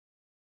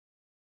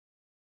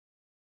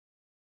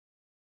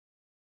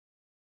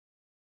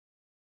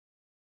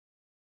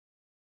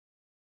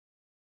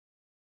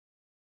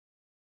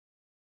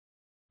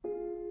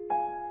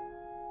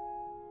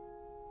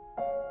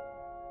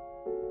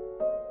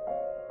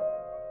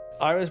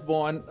I was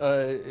born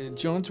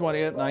June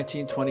 20th,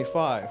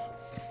 1925.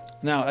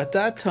 Now, at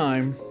that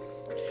time,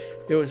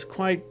 it was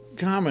quite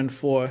common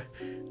for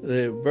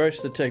the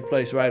births to take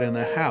place right in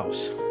the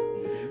house.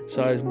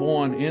 So I was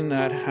born in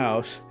that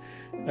house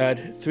at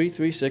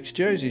 336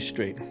 Jersey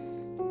Street.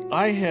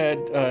 I had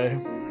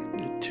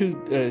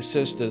two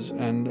sisters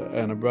and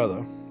a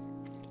brother.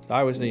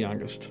 I was the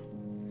youngest.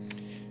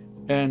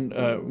 And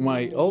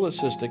my older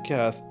sister,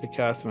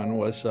 Catherine,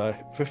 was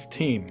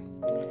 15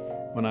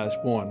 when I was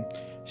born.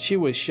 She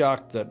was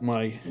shocked that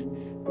my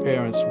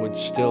parents would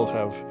still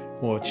have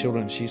more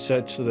children. She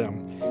said to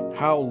them,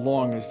 "How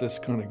long is this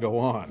going to go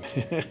on?"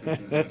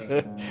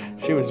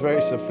 She was a very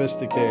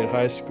sophisticated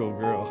high school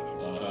girl.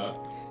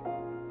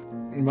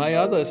 My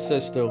other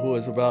sister, who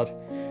was about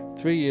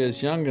 3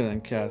 years younger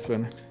than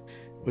Catherine,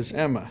 was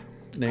Emma,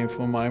 named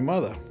for my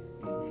mother.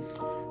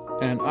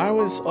 And I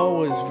was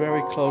always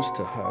very close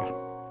to her.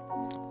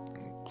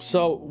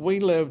 So we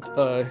lived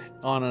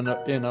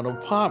in an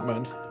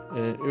apartment.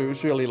 It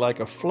was really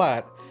like a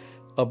flat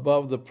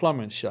above the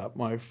plumbing shop.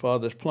 My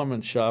father's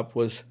plumbing shop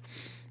was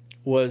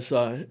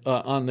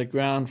on the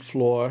ground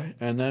floor,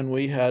 and then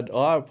we had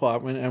our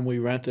apartment, and we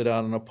rented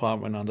out an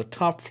apartment on the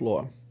top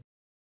floor.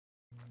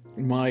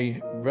 My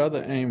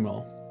brother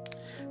Emil,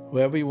 who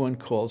everyone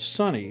called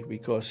Sonny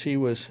because he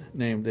was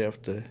named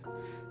after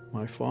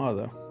my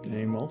father,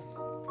 Emil,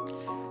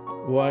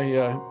 why,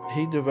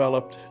 he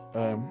developed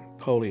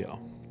polio.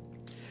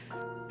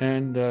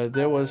 And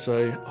there was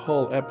a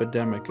whole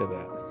epidemic of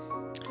that.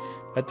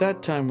 At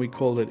that time, we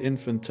called it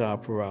infantile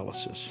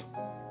paralysis.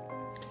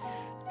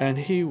 And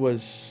he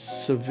was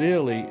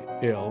severely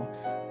ill,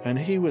 and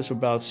he was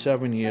about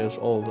 7 years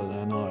older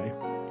than I.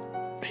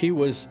 He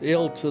was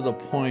ill to the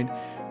point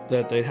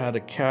that they had to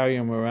carry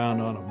him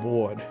around on a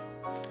board.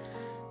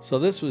 So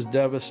this was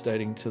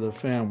devastating to the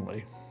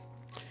family.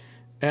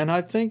 And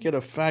I think it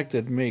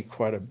affected me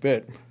quite a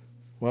bit.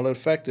 Well, it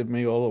affected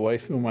me all the way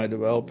through my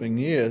developing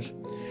years,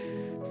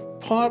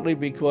 partly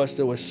because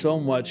there was so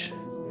much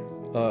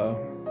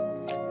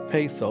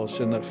pathos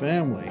in the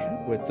family,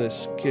 with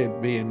this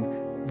kid being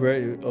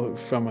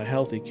from a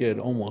healthy kid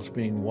almost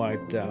being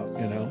wiped out,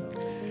 you know.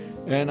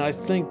 And I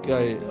think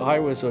I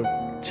was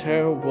a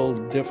terrible,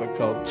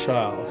 difficult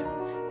child.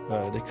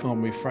 They called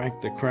me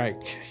Frank the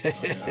Crank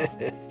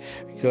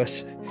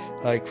because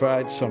I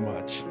cried so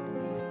much.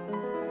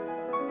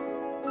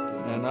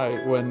 And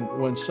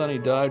when Sonny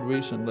died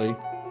recently,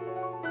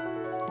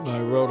 I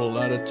wrote a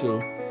letter to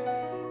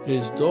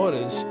his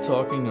daughters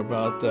talking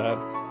about that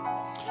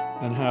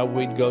and how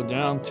we'd go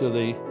down to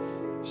the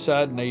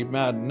Saturday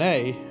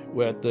matinee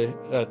at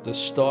the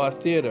Star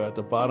Theater at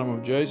the bottom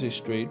of Jersey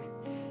Street,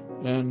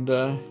 and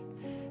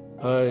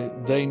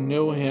they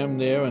knew him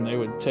there, and they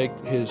would take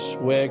his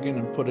wagon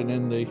and put it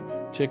in the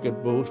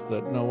ticket booth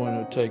that no one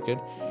would take it,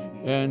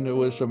 and it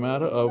was a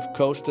matter of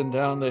coasting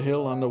down the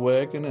hill on the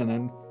wagon and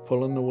then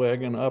pulling the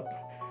wagon up.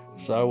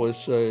 So I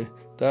was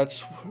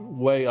that's the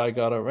way I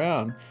got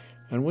around.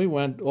 And we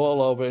went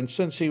all over, and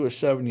since he was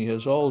 7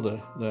 years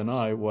older than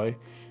I, why,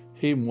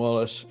 he more or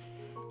less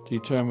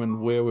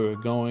determined where we were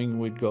going.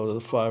 We'd go to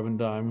the Five and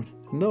Dime.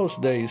 In those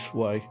days,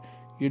 why,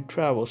 you'd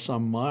travel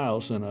some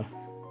miles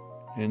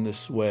in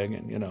this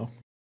wagon, you know.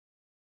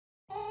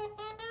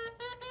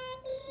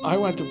 I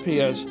went to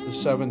PS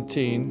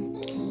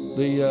 17.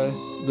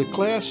 The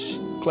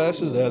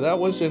classes there, that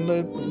was in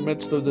the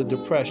midst of the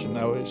Depression.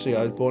 Now, see,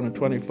 I was born in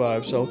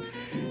 25, so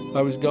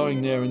I was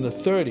going there in the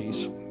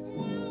 30s.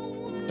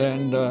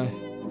 And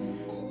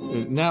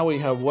now we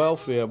have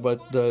welfare, but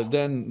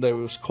then there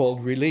was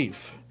called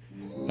relief.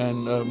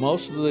 And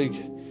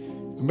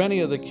many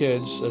of the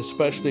kids,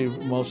 especially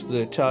most of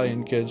the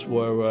Italian kids,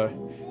 were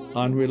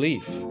on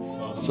relief.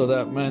 So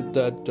that meant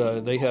that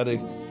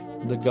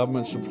the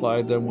government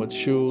supplied them with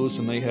shoes,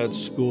 and they had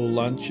school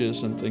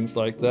lunches and things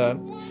like that.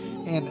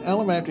 In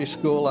elementary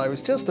school, I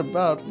was just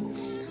about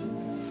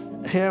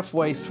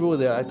halfway through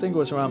there. I think it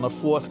was around the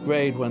 4th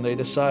grade when they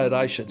decided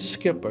I should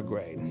skip a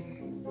grade.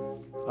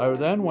 I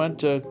then went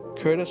to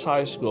Curtis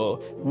High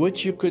School,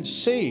 which you could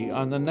see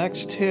on the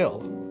next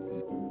hill.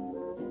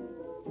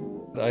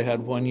 I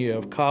had 1 year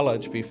of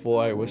college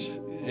before I was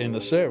in the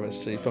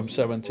service, see, from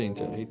 17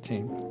 to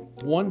 18.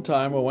 One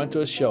time I went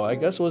to a show, I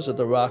guess it was at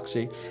the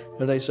Roxy,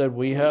 and they said,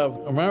 "We have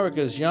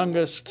America's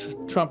youngest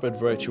trumpet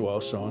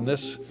virtuoso," and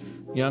this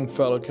young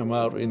fellow came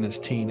out in his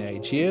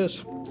teenage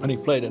years, and he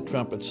played a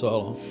trumpet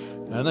solo.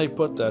 And they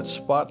put that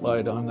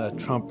spotlight on that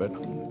trumpet,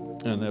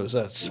 and there was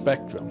that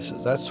spectrum. He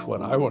says, "That's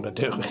what I want to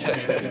do."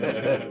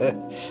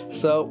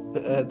 So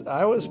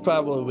I was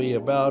probably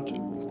about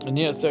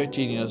near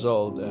 13 years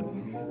old then.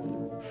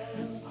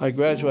 I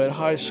graduated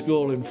high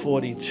school in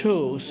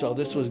 42, so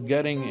this was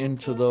getting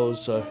into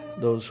those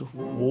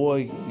war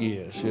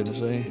years, you know,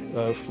 say,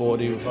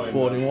 40,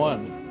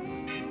 41.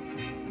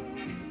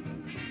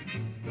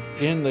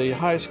 In the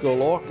high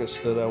school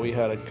orchestra that we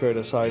had at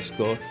Curtis High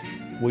School,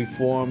 we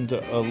formed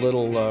a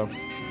little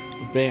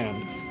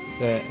band,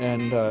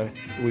 and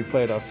we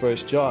played our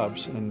first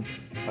jobs, and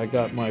I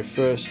got my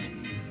first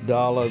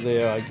 $1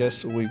 there. I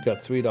guess we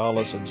got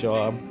 $3 a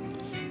job,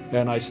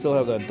 And I still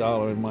have that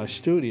dollar in my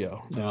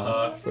studio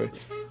now.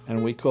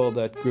 And we called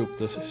that group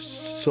the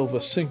Silver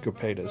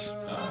Syncopators.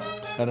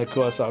 And of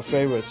course, our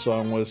favorite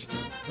song was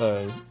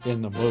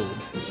In the Mood.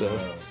 So,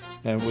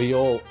 and we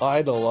all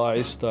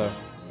idolized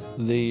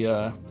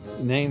the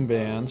name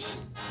bands.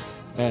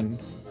 And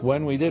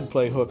when we did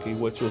play hooky,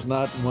 which was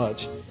not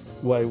much,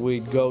 why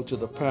we'd go to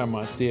the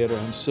Paramount Theater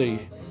and see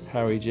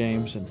Harry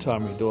James and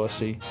Tommy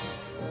Dorsey,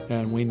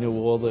 and we knew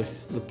all the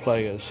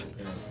players.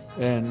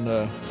 And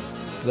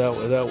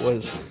that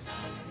was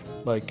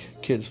like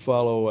kids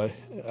follow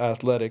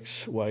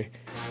athletics, why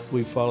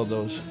we followed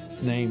those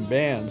name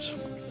bands.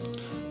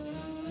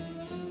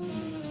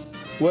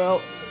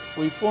 Well,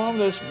 we formed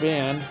this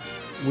band.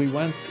 We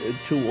went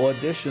to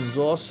auditions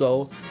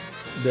also.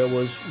 There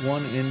was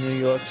one in New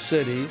York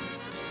City,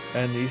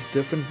 and these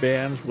different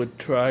bands would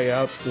try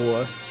out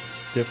for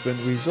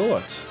different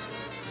resorts.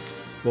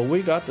 Well,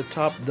 we got the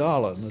top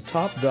dollar, and the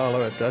top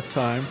dollar at that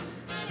time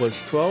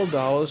was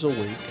 $12 a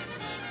week,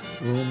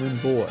 room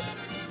and board.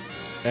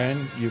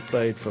 And you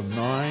played from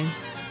 9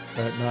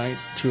 at night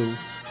to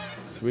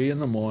 3 in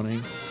the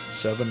morning,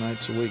 7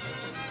 nights a week.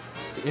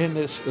 In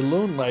this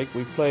Loon Lake,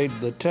 we played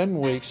the 10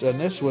 weeks, and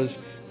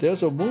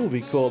there's a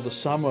movie called The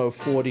Summer of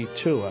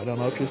 '42. I don't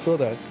know if you saw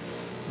that.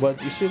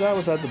 But you see, that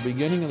was at the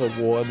beginning of the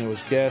war, and there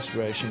was gas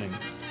rationing.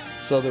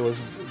 So there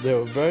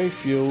were very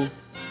few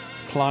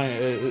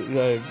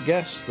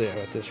guests there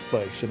at this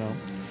place, you know.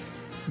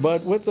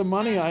 But with the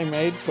money I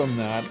made from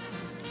that,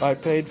 I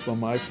paid for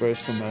my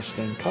first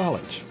semester in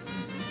college.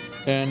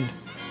 And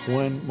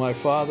when my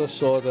father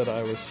saw that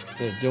I was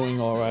doing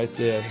all right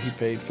there, he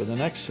paid for the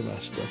next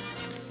semester.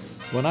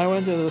 When I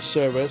went into the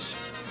service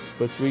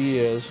for 3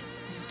 years,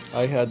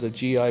 I had the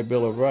GI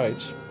Bill of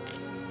Rights.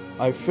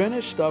 I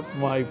finished up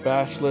my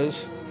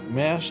bachelor's,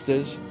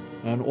 master's,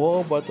 and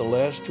all but the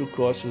last 2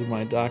 courses of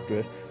my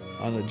doctorate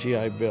on the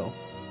GI Bill.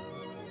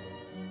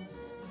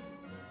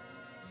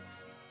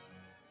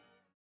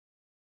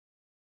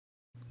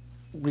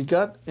 We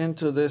got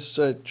into this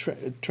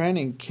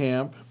training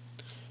camp,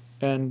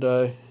 and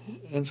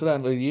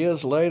incidentally,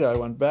 years later I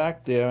went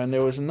back there, and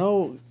there was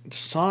no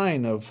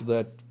sign of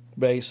that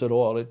base at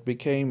all. It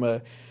became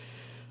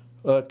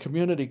a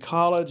community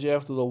college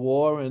after the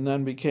war, and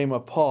then became a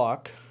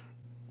park.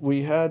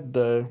 We had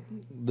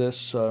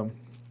this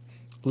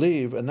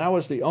leave, and that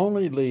was the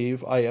only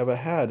leave I ever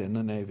had in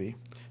the Navy.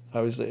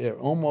 I was there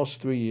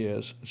almost 3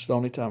 years. It's the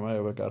only time I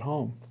ever got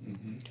home.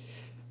 Mm-hmm.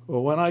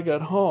 Well, when I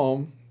got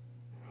home,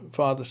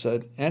 Father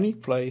said, any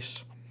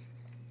place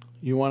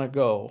you want to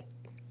go,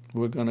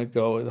 we're going to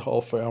go, the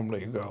whole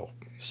family go.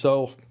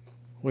 So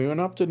we went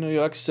up to New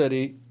York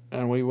City,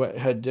 and we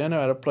had dinner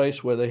at a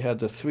place where they had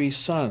the 3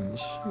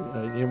 Sons.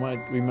 You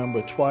might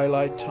remember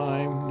Twilight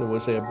Time. There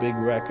was a big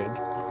record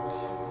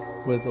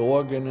with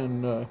organ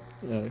and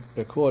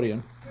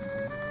accordion.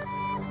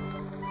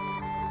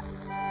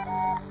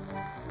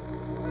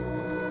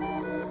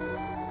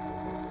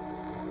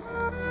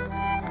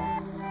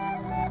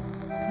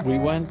 We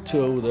went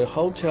to the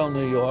Hotel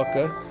New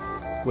Yorker,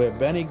 where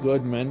Benny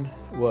Goodman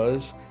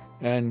was,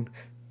 and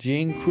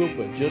Gene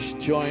Krupa just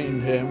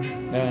joined him,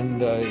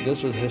 and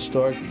this was a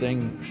historic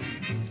thing.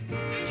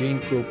 Gene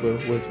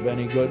Krupa with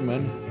Benny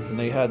Goodman, and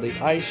they had the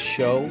ice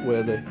show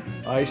where the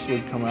ice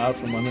would come out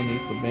from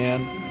underneath the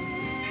band,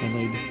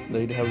 and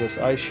they'd have this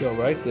ice show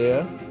right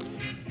there,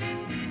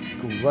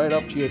 go right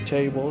up to your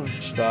table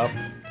and stop.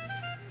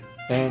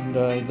 And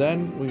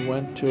then we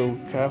went to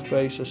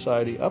Cafe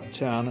Society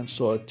Uptown and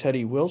saw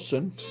Teddy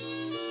Wilson.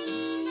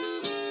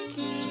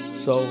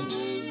 So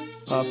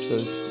Pop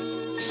says,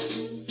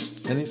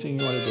 anything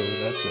you want to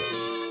do, that's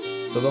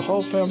it. So the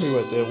whole family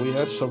went there. We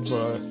had some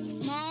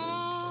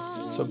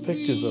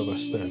pictures of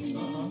us then.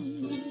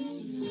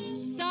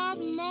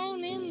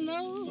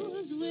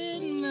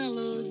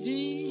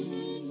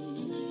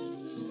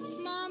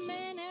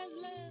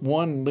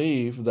 One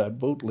leave, that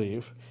boot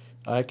leave,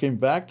 I came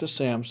back to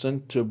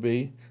Sampson to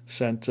be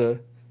sent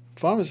to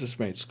pharmacist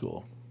mate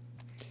school.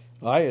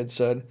 I had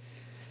said,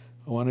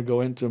 I want to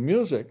go into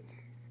music.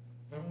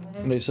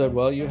 And they said,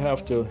 well, you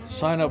have to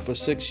sign up for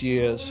 6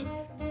 years.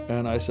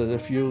 And I said,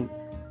 if you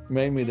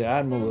made me the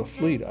Admiral of the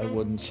Fleet, I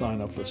wouldn't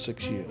sign up for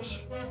 6 years.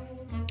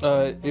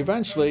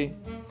 Eventually,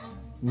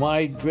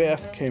 my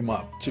draft came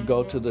up to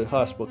go to the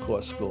Hospital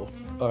Corps School.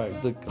 All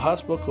right, the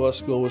Hospital Corps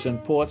School was in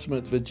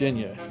Portsmouth,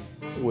 Virginia,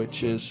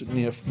 which is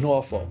near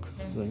Norfolk.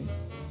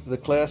 The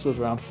class was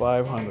around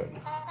 500.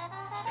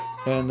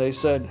 And they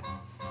said,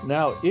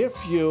 now if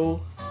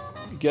you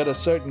get a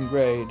certain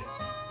grade,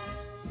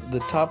 the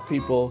top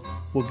people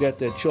will get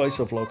their choice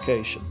of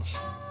locations.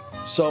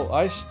 So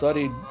I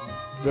studied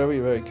very,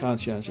 very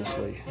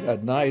conscientiously.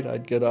 At night,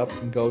 I'd get up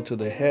and go to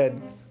the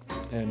head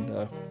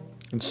and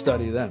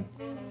study then.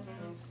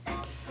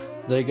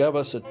 They gave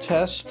us a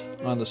test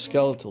on the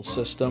skeletal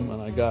system,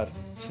 and I got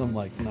something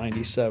like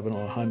 97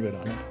 or 100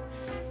 on it.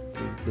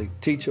 The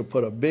teacher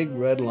put a big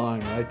red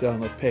line right down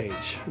the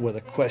page with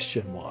a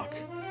question mark.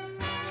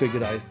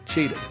 Figured I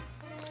cheated.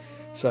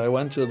 So I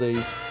went to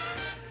the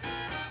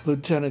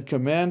lieutenant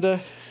commander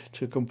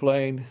to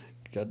complain,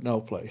 got no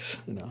place,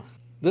 you know.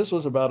 This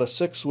was about a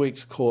 6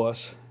 weeks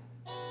course.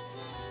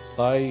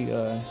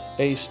 I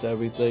aced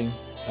everything,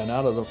 and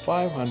out of the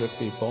 500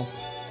 people,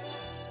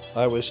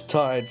 I was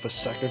tied for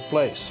second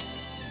place.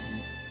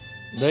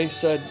 They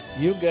said,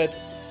 you get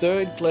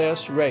third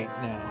class rate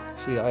now.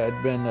 See, I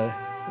had been an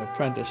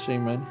apprentice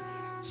seaman,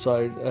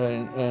 so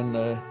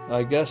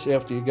I guess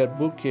after you get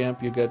boot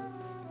camp, you get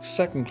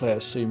second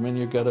class seaman,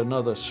 you get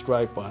another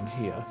stripe on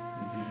here.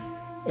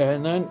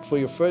 And then for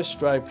your first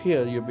stripe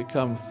here, you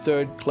become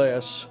third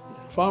class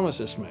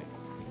pharmacist mate.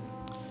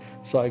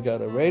 So I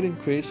got a rate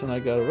increase and I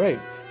got a rate.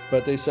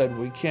 But they said,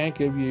 we can't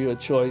give you a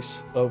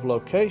choice of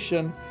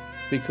location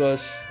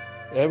because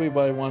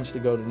everybody wants to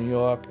go to New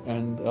York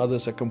and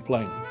others are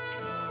complaining.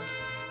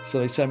 So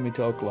they sent me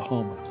to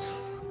Oklahoma.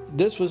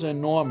 This was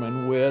in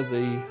Norman where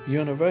the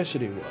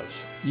university was.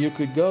 You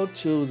could go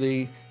to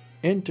the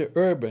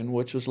interurban,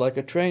 which was like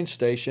a train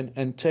station,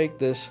 and take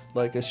this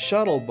like a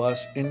shuttle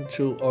bus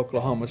into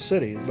Oklahoma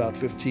City, about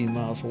 15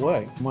 miles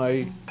away.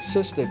 My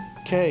sister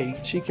Kay,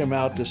 she came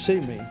out to see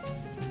me.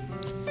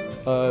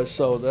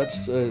 So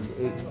that's,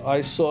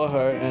 I saw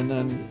her, and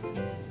then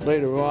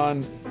later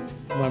on,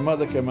 my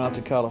mother came out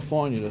to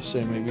California to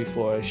see me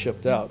before I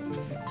shipped out.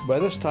 By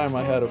this time,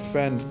 I had a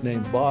friend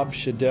named Bob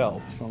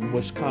Shadell from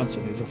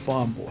Wisconsin. He's a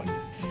farm boy.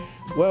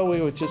 Well,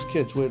 we were just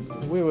kids.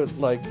 We were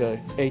like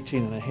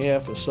 18 and a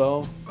half or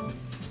so,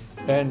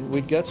 and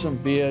we'd get some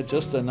beer,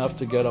 just enough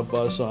to get a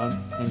buzz on,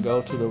 and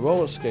go to the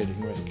roller skating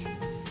rink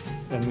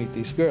and meet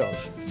these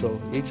girls.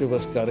 So each of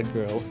us got a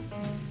girl.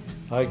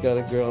 I got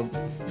a girl,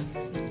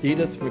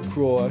 Edith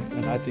McCraw,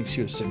 and I think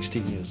she was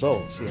 16 years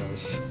old. See, I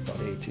was about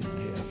 18 and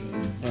a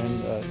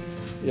half.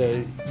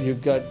 And you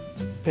got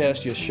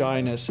past your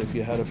shyness if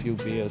you had a few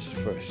beers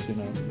first, you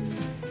know.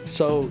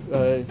 So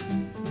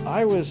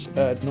I was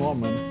at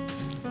Norman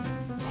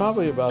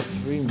probably about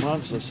 3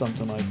 months or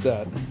something like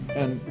that,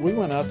 and we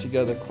went out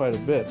together quite a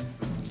bit.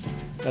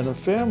 And the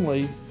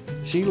family,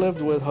 she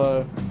lived with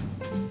her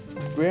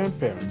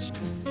grandparents.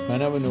 I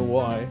never knew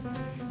why,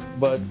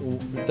 but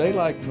they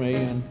liked me,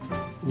 and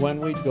when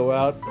we'd go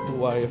out,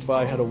 why, if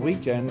I had a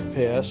weekend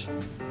pass,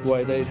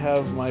 why, they'd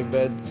have my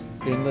bed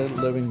in the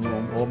living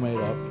room all made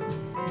up,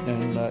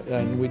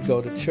 and we'd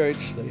go to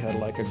church. They had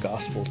like a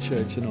gospel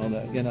church and all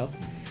that, you know,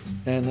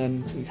 and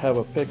then we'd have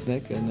a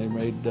picnic, and they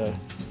made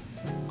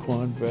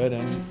cornbread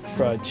and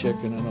fried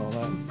chicken and all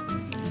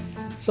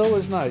that. So it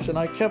was nice, and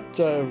I kept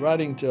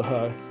writing to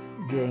her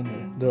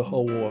during the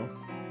whole war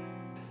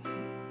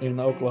in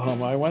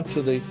Oklahoma. I went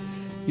to the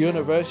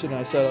university and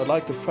I said, I'd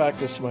like to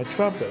practice my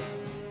trumpet.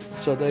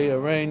 So they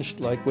arranged,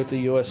 like with the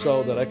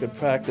USO, that I could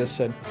practice,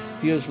 and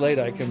years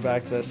later I came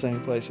back to that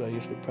same place where I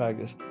used to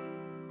practice.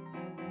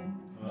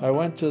 I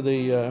went to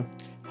the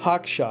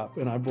hock shop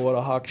and I bought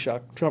a hock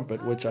shop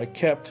trumpet, which I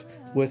kept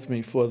with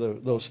me for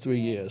those 3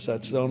 years.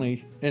 That's the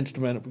only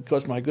instrument,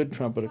 because my good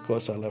trumpet, of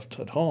course, I left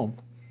at home.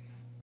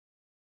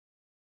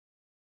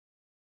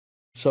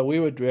 So we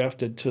were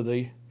drafted to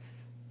the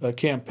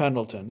Camp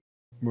Pendleton,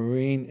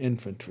 Marine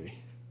Infantry.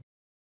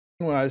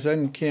 When I was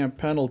in Camp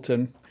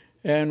Pendleton,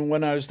 and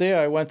when I was there,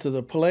 I went to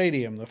the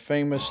Palladium, the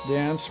famous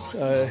dance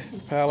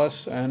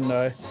palace, and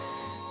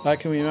I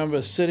can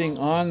remember sitting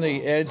on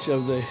the edge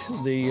of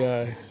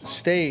the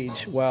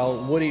stage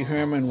while Woody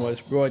Herman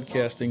was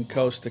broadcasting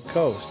coast to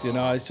coast. You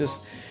know, I was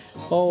just,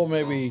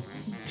 maybe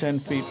 10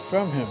 feet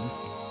from him.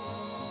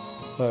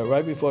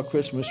 Right before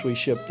Christmas, we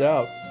shipped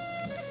out,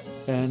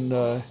 and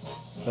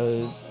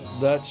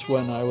that's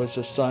when I was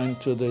assigned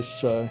to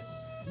this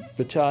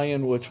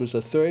battalion, which was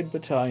the 3rd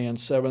Battalion,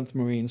 7th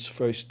Marines,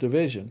 1st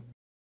Division.